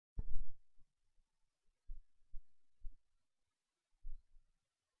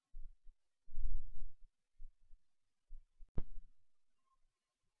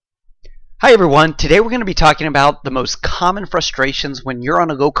Hi everyone, today we're going to be talking about the most common frustrations when you're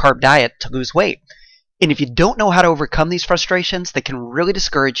on a low-carb diet to lose weight. And if you don't know how to overcome these frustrations, they can really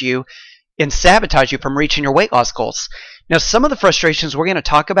discourage you and sabotage you from reaching your weight loss goals. Now, some of the frustrations we're going to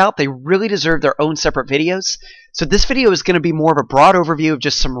talk about, they really deserve their own separate videos. So this video is going to be more of a broad overview of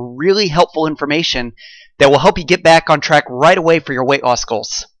just some really helpful information that will help you get back on track right away for your weight loss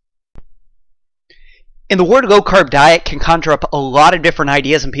goals. And the word low-carb diet can conjure up a lot of different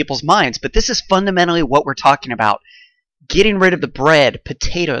ideas in people's minds, but this is fundamentally what we're talking about. Getting rid of the bread,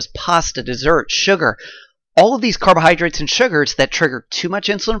 potatoes, pasta, dessert, sugar, all of these carbohydrates and sugars that trigger too much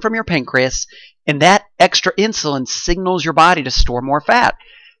insulin from your pancreas, and that extra insulin signals your body to store more fat.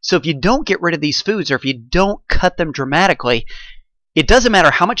 So if you don't get rid of these foods, or if you don't cut them dramatically, it doesn't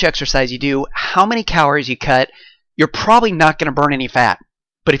matter how much exercise you do, how many calories you cut, you're probably not going to burn any fat.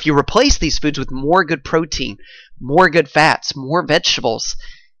 But if you replace these foods with more good protein, more good fats, more vegetables,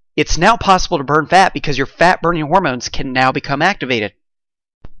 it's now possible to burn fat because your fat-burning hormones can now become activated.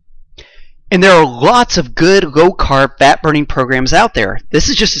 And there are lots of good low-carb fat-burning programs out there. This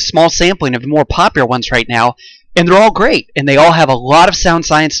is just a small sampling of the more popular ones right now, and they're all great, and they all have a lot of sound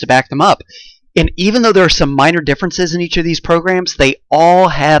science to back them up. And even though there are some minor differences in each of these programs, they all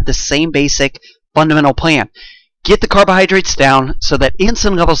have the same basic fundamental plan. Get the carbohydrates down so that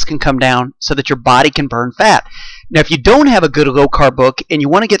insulin levels can come down so that your body can burn fat. Now, if you don't have a good low-carb book and you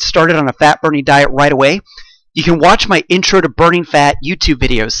want to get started on a fat-burning diet right away, you can watch my Intro to Burning Fat YouTube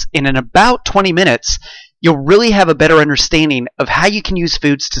videos. And in about 20 minutes, you'll really have a better understanding of how you can use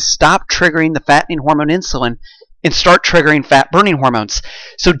foods to stop triggering the fattening hormone insulin and start triggering fat-burning hormones.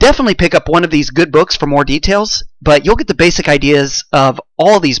 So definitely pick up one of these good books for more details, but you'll get the basic ideas of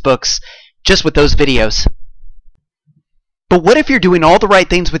all these books just with those videos. But what if you're doing all the right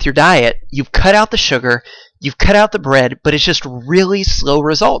things with your diet, you've cut out the sugar, you've cut out the bread, but it's just really slow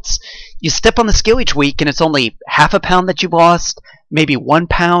results? You step on the scale each week and it's only half a pound that you've lost, maybe 1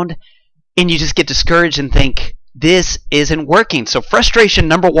 pound, and you just get discouraged and think, this isn't working. So frustration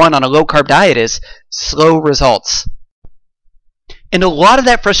number one on a low-carb diet is slow results. And a lot of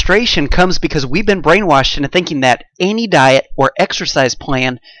that frustration comes because we've been brainwashed into thinking that any diet or exercise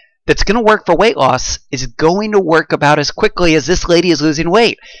plan that's going to work for weight loss is going to work about as quickly as this lady is losing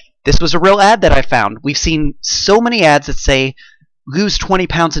weight. This was a real ad that I found. We've seen so many ads that say lose 20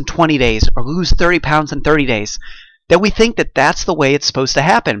 pounds in 20 days or lose 30 pounds in 30 days that we think that that's the way it's supposed to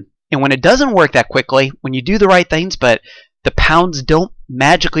happen. And when it doesn't work that quickly, when you do the right things but the pounds don't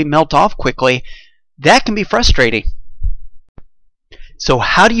magically melt off quickly, that can be frustrating. So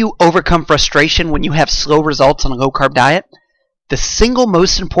how do you overcome frustration when you have slow results on a low-carb diet? The single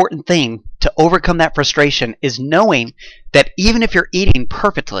most important thing to overcome that frustration is knowing that even if you're eating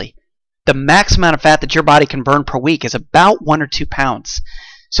perfectly, the max amount of fat that your body can burn per week is about 1 or 2 pounds.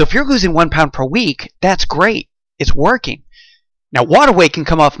 So if you're losing 1 pound per week, that's great. It's working. Now, water weight can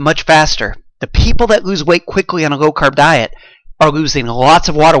come off much faster. The people that lose weight quickly on a low-carb diet are losing lots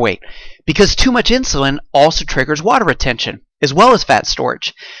of water weight because too much insulin also triggers water retention as well as fat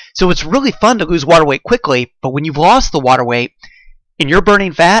storage. So it's really fun to lose water weight quickly, but when you've lost the water weight, and you're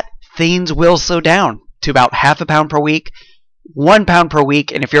burning fat, things will slow down to about half a pound per week, 1 pound per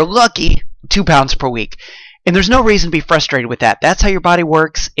week, and if you're lucky, 2 pounds per week. And there's no reason to be frustrated with that. That's how your body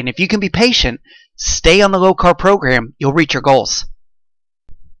works, and if you can be patient, stay on the low-carb program, you'll reach your goals.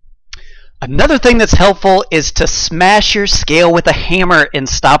 Another thing that's helpful is to smash your scale with a hammer and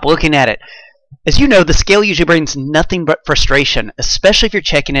stop looking at it. As you know, the scale usually brings nothing but frustration, especially if you're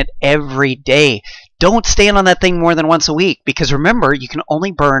checking it every day. Don't stand on that thing more than once a week because remember, you can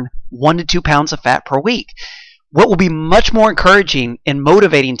only burn 1 to 2 pounds of fat per week. What will be much more encouraging and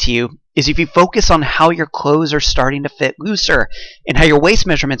motivating to you is if you focus on how your clothes are starting to fit looser and how your waist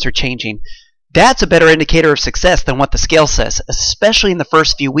measurements are changing. That's a better indicator of success than what the scale says, especially in the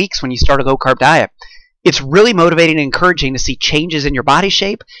first few weeks when you start a low-carb diet. It's really motivating and encouraging to see changes in your body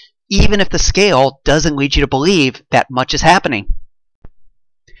shape, even if the scale doesn't lead you to believe that much is happening.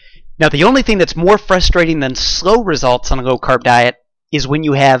 Now, the only thing that's more frustrating than slow results on a low-carb diet is when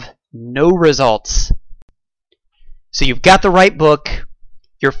you have no results. So you've got the right book,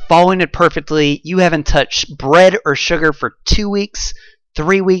 you're following it perfectly, you haven't touched bread or sugar for 2 weeks,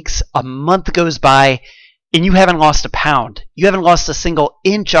 3 weeks, a month goes by, and you haven't lost a pound. You haven't lost a single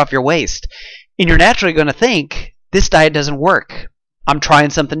inch off your waist. And you're naturally going to think, this diet doesn't work. I'm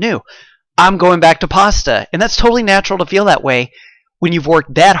trying something new. I'm going back to pasta. And that's totally natural to feel that way when you've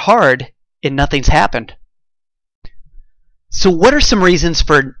worked that hard and nothing's happened. So what are some reasons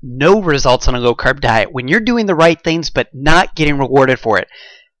for no results on a low-carb diet when you're doing the right things but not getting rewarded for it?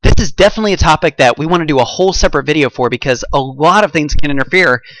 This is definitely a topic that we want to do a whole separate video for because a lot of things can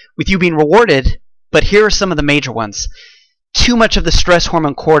interfere with you being rewarded, but here are some of the major ones. Too much of the stress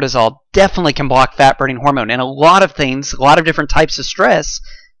hormone cortisol definitely can block fat burning hormone, and a lot of things, a lot of different types of stress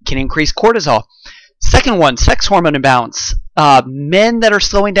can increase cortisol. Second one, sex hormone imbalance. Men that are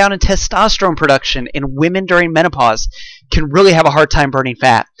slowing down in testosterone production and women during menopause can really have a hard time burning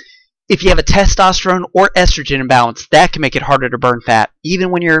fat. If you have a testosterone or estrogen imbalance, that can make it harder to burn fat,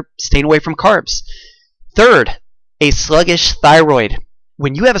 even when you're staying away from carbs. Third, a sluggish thyroid.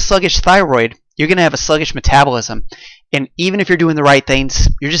 When you have a sluggish thyroid, you're going to have a sluggish metabolism. And even if you're doing the right things,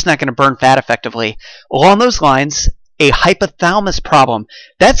 you're just not going to burn fat effectively. Along those lines, a hypothalamus problem.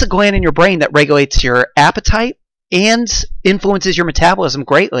 That's a gland in your brain that regulates your appetite and influences your metabolism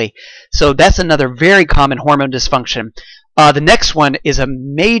greatly. So that's another very common hormone dysfunction. The next one is a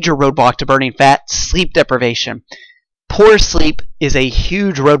major roadblock to burning fat, sleep deprivation. Poor sleep is a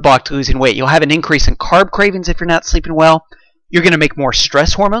huge roadblock to losing weight. You'll have an increase in carb cravings if you're not sleeping well. You're going to make more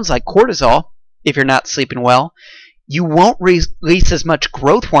stress hormones like cortisol if you're not sleeping well. You won't release as much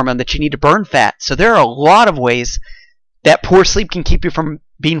growth hormone that you need to burn fat. So there are a lot of ways that poor sleep can keep you from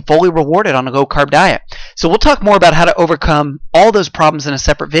being fully rewarded on a low-carb diet. So we'll talk more about how to overcome all those problems in a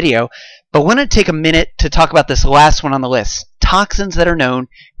separate video, but I want to take a minute to talk about this last one on the list, toxins that are known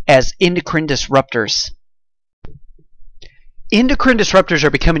as endocrine disruptors. Endocrine disruptors are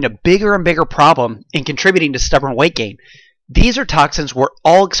becoming a bigger and bigger problem in contributing to stubborn weight gain. These are toxins we're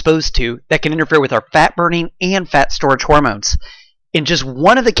all exposed to that can interfere with our fat burning and fat storage hormones. In just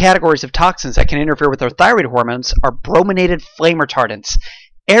one of the categories of toxins that can interfere with our thyroid hormones are brominated flame retardants.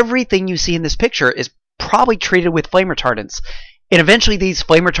 Everything you see in this picture is probably treated with flame retardants. And eventually these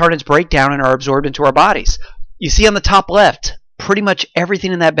flame retardants break down and are absorbed into our bodies. You see on the top left, pretty much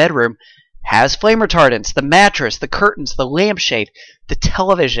everything in that bedroom has flame retardants. The mattress, the curtains, the lampshade, the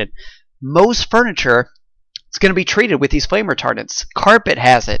television. Most furniture is going to be treated with these flame retardants. Carpet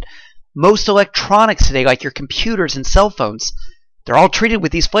has it. Most electronics today, like your computers and cell phones, they're all treated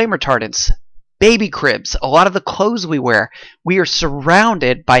with these flame retardants. Baby cribs, a lot of the clothes we wear, we are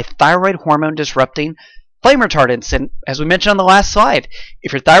surrounded by thyroid hormone disrupting flame retardants. And as we mentioned on the last slide,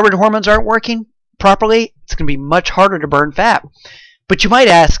 if your thyroid hormones aren't working properly, it's going to be much harder to burn fat. But you might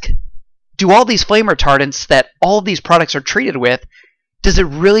ask, do all these flame retardants that all of these products are treated with, does it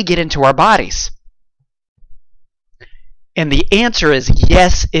really get into our bodies? And the answer is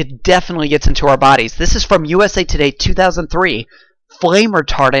yes, it definitely gets into our bodies. This is from USA Today 2003. Flame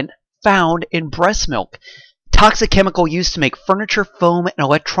retardant found in breast milk. Toxic chemical used to make furniture, foam, and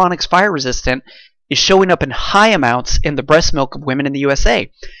electronics fire resistant is showing up in high amounts in the breast milk of women in the USA.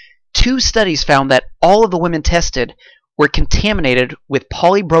 2 studies found that all of the women tested were contaminated with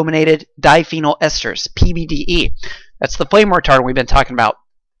polybrominated diphenyl esters, PBDE. That's the flame retardant we've been talking about.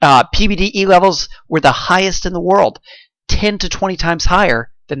 PBDE levels were the highest in the world, 10 to 20 times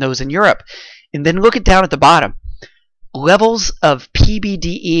higher than those in Europe. And then look down at the bottom. Levels of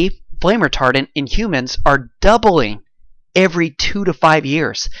PBDE flame retardant in humans are doubling every 2 to 5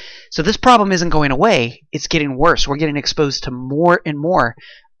 years. So this problem isn't going away, it's getting worse. We're getting exposed to more and more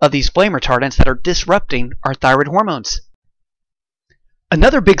of these flame retardants that are disrupting our thyroid hormones.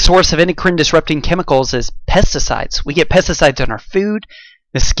 Another big source of endocrine disrupting chemicals is pesticides. We get pesticides in our food,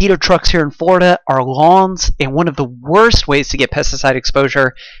 mosquito trucks here in Florida, our lawns, and one of the worst ways to get pesticide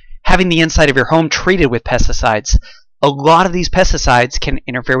exposure, having the inside of your home treated with pesticides. A lot of these pesticides can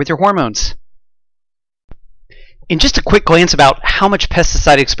interfere with your hormones. And just a quick glance about how much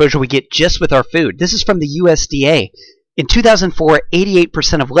pesticide exposure we get just with our food. This is from the USDA. In 2004,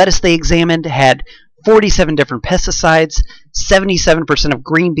 88% of lettuce they examined had 47 different pesticides. 77% of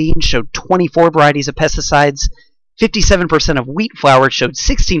green beans showed 24 varieties of pesticides. 57% of wheat flour showed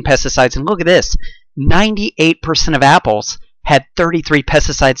 16 pesticides. And look at this, 98% of apples had 33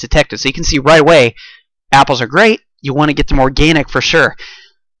 pesticides detected. So you can see right away, apples are great. You want to get them organic for sure.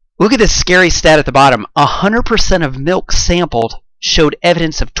 Look at this scary stat at the bottom. 100% of milk sampled showed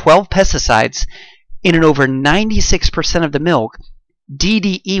evidence of 12 pesticides, and in over 96% of the milk,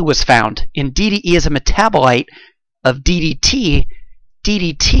 DDE was found. And DDE is a metabolite of DDT.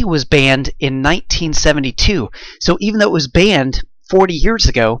 DDT was banned in 1972. So even though it was banned 40 years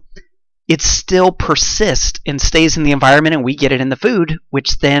ago, it still persists and stays in the environment, and we get it in the food,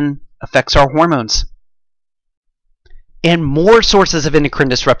 which then affects our hormones. And more sources of endocrine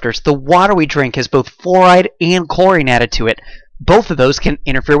disruptors. The water we drink has both fluoride and chlorine added to it. Both of those can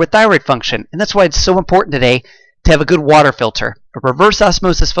interfere with thyroid function, and that's why it's so important today to have a good water filter. A reverse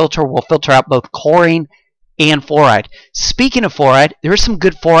osmosis filter will filter out both chlorine and fluoride. Speaking of fluoride, there is some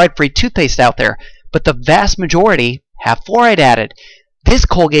good fluoride-free toothpaste out there, but the vast majority have fluoride added. This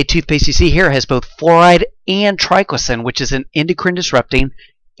Colgate toothpaste you see here has both fluoride and triclosan, which is an endocrine disrupting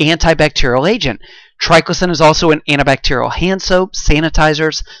antibacterial agent. Triclosan is also an antibacterial hand soap,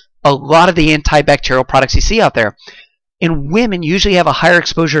 sanitizers, a lot of the antibacterial products you see out there. And women usually have a higher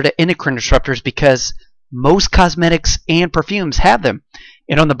exposure to endocrine disruptors because most cosmetics and perfumes have them.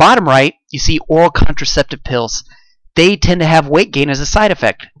 And on the bottom right, you see oral contraceptive pills. They tend to have weight gain as a side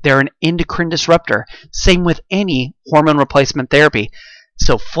effect. They're an endocrine disruptor. Same with any hormone replacement therapy.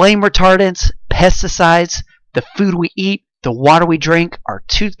 So flame retardants, pesticides, the food we eat, the water we drink, our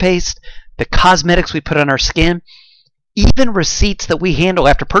toothpaste, the cosmetics we put on our skin, even receipts that we handle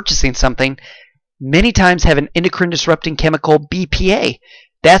after purchasing something, many times have an endocrine disrupting chemical, BPA.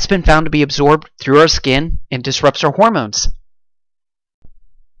 That's been found to be absorbed through our skin and disrupts our hormones.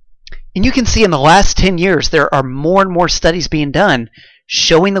 And you can see in the last 10 years, there are more and more studies being done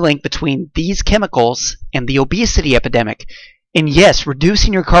showing the link between these chemicals and the obesity epidemic. And yes,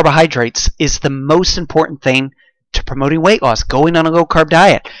 reducing your carbohydrates is the most important thing to promoting weight loss, going on a low-carb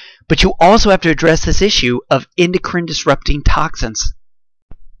diet. But you also have to address this issue of endocrine disrupting toxins.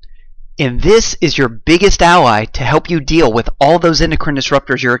 And this is your biggest ally to help you deal with all those endocrine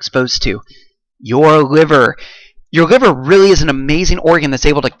disruptors you're exposed to. Your liver. Your liver really is an amazing organ that's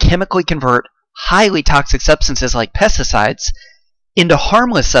able to chemically convert highly toxic substances like pesticides into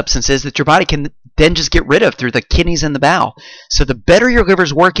harmless substances that your body can then just get rid of through the kidneys and the bowel. So the better your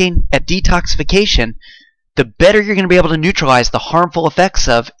liver's working at detoxification, the better you're going to be able to neutralize the harmful effects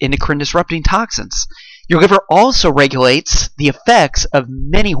of endocrine disrupting toxins. Your liver also regulates the effects of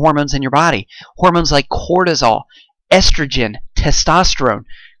many hormones in your body. Hormones like cortisol, estrogen, testosterone,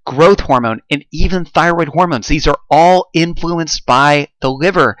 growth hormone, and even thyroid hormones. These are all influenced by the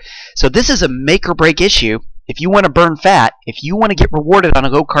liver. So this is a make or break issue. If you want to burn fat, if you want to get rewarded on a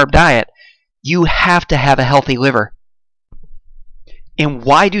low-carb diet, you have to have a healthy liver. And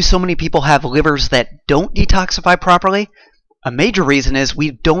why do so many people have livers that don't detoxify properly? A major reason is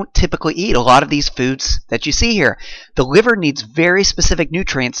we don't typically eat a lot of these foods that you see here. The liver needs very specific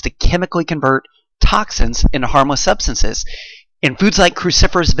nutrients to chemically convert toxins into harmless substances. And foods like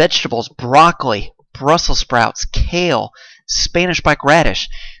cruciferous vegetables, broccoli, Brussels sprouts, kale, Spanish black radish,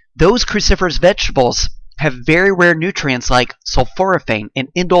 those cruciferous vegetables have very rare nutrients like sulforaphane and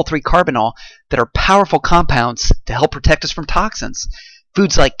indole-3-carbinol that are powerful compounds to help protect us from toxins.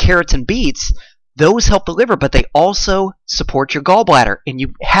 Foods like carrots and beets, those help the liver, but they also support your gallbladder, and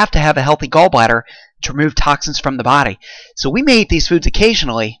you have to have a healthy gallbladder to remove toxins from the body. So we may eat these foods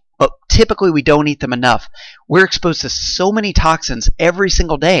occasionally, but typically we don't eat them enough. We're exposed to so many toxins every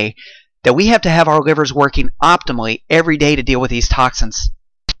single day that we have to have our livers working optimally every day to deal with these toxins.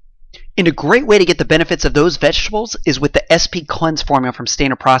 And a great way to get the benefits of those vegetables is with the SP Cleanse formula from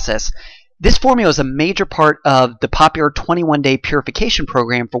Standard Process. This formula is a major part of the popular 21-day purification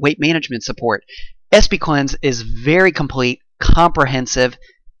program for weight management support. SP Cleanse is very complete, comprehensive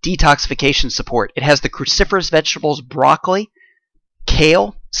detoxification support. It has the cruciferous vegetables broccoli,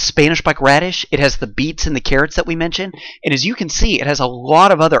 kale, Spanish black radish. It has the beets and the carrots that we mentioned. And as you can see, it has a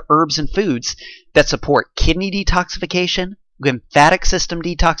lot of other herbs and foods that support kidney detoxification, lymphatic system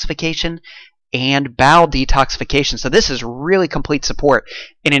detoxification, and bowel detoxification. So this is really complete support.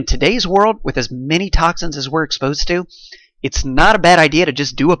 And in today's world, with as many toxins as we're exposed to, it's not a bad idea to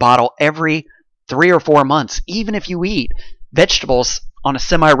just do a bottle every 3 or 4 months, even if you eat vegetables on a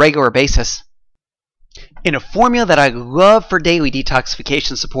semi-regular basis. And a formula that I love for daily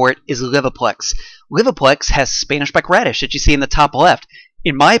detoxification support is Liviplex. Liviplex has Spanish black radish that you see in the top left.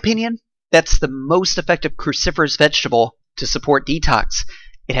 In my opinion, that's the most effective cruciferous vegetable to support detox.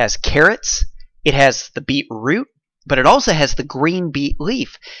 It has carrots, it has the beet root, but it also has the green beet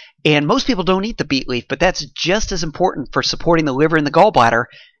leaf. And most people don't eat the beet leaf, but that's just as important for supporting the liver and the gallbladder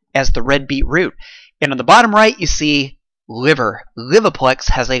as the red beet root. And on the bottom right, you see liver. Liviplex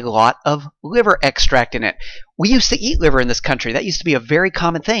has a lot of liver extract in it. We used to eat liver in this country. That used to be a very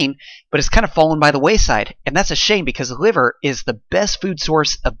common thing, but it's kind of fallen by the wayside. And that's a shame because the liver is the best food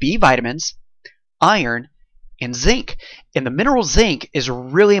source of B vitamins, iron, and zinc. And the mineral zinc is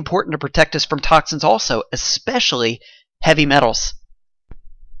really important to protect us from toxins also, especially heavy metals.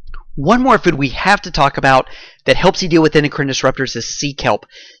 One more food we have to talk about that helps you deal with endocrine disruptors is sea kelp.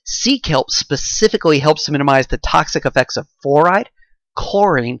 Sea kelp specifically helps to minimize the toxic effects of fluoride,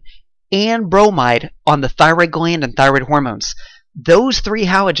 chlorine, and bromide on the thyroid gland and thyroid hormones. Those 3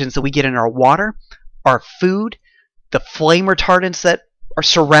 halogens that we get in our water, our food, the flame retardants that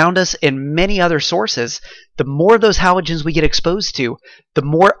surround us, and many other sources, the more of those halogens we get exposed to, the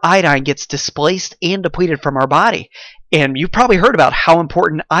more iodine gets displaced and depleted from our body. And you've probably heard about how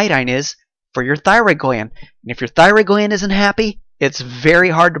important iodine is for your thyroid gland. And if your thyroid gland isn't happy, It's very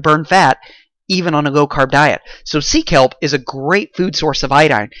hard to burn fat even on a low-carb diet. So sea kelp is a great food source of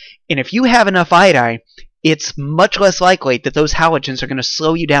iodine. And if you have enough iodine, it's much less likely that those halogens are going to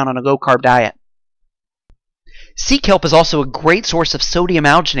slow you down on a low-carb diet. Sea kelp is also a great source of sodium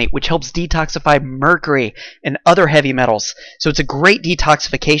alginate, which helps detoxify mercury and other heavy metals. So it's a great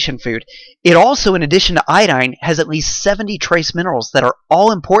detoxification food. It also, in addition to iodine, has at least 70 trace minerals that are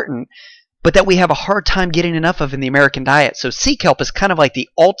all important, but that we have a hard time getting enough of in the American diet. So sea kelp is kind of like the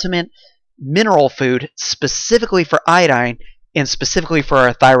ultimate mineral food specifically for iodine and specifically for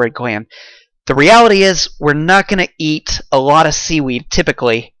our thyroid gland. The reality is we're not going to eat a lot of seaweed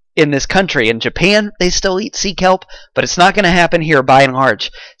typically in this country. In Japan, they still eat sea kelp, but it's not going to happen here by and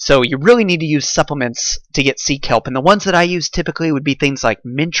large. So you really need to use supplements to get sea kelp. And the ones that I use typically would be things like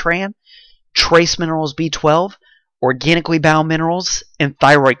Mintran, trace minerals B12, organically bound minerals, and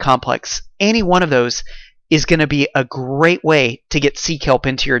thyroid complex. Any one of those is going to be a great way to get sea kelp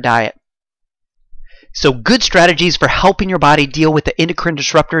into your diet. So good strategies for helping your body deal with the endocrine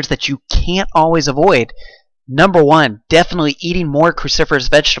disruptors that you can't always avoid. Number one, definitely eating more cruciferous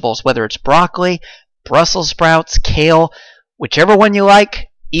vegetables, whether it's broccoli, Brussels sprouts, kale, whichever one you like,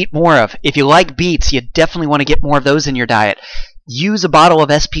 eat more of. If you like beets, you definitely want to get more of those in your diet. Use a bottle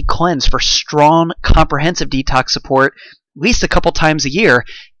of SP Cleanse for strong, comprehensive detox support, at least a couple times a year,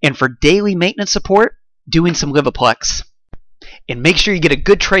 and for daily maintenance support, doing some Livoplex. And make sure you get a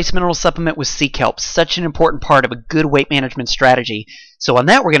good trace mineral supplement with sea kelp, such an important part of a good weight management strategy. So on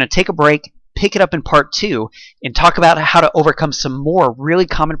that, we're going to take a break, pick it up in part 2, and talk about how to overcome some more really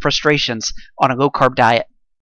common frustrations on a low-carb diet.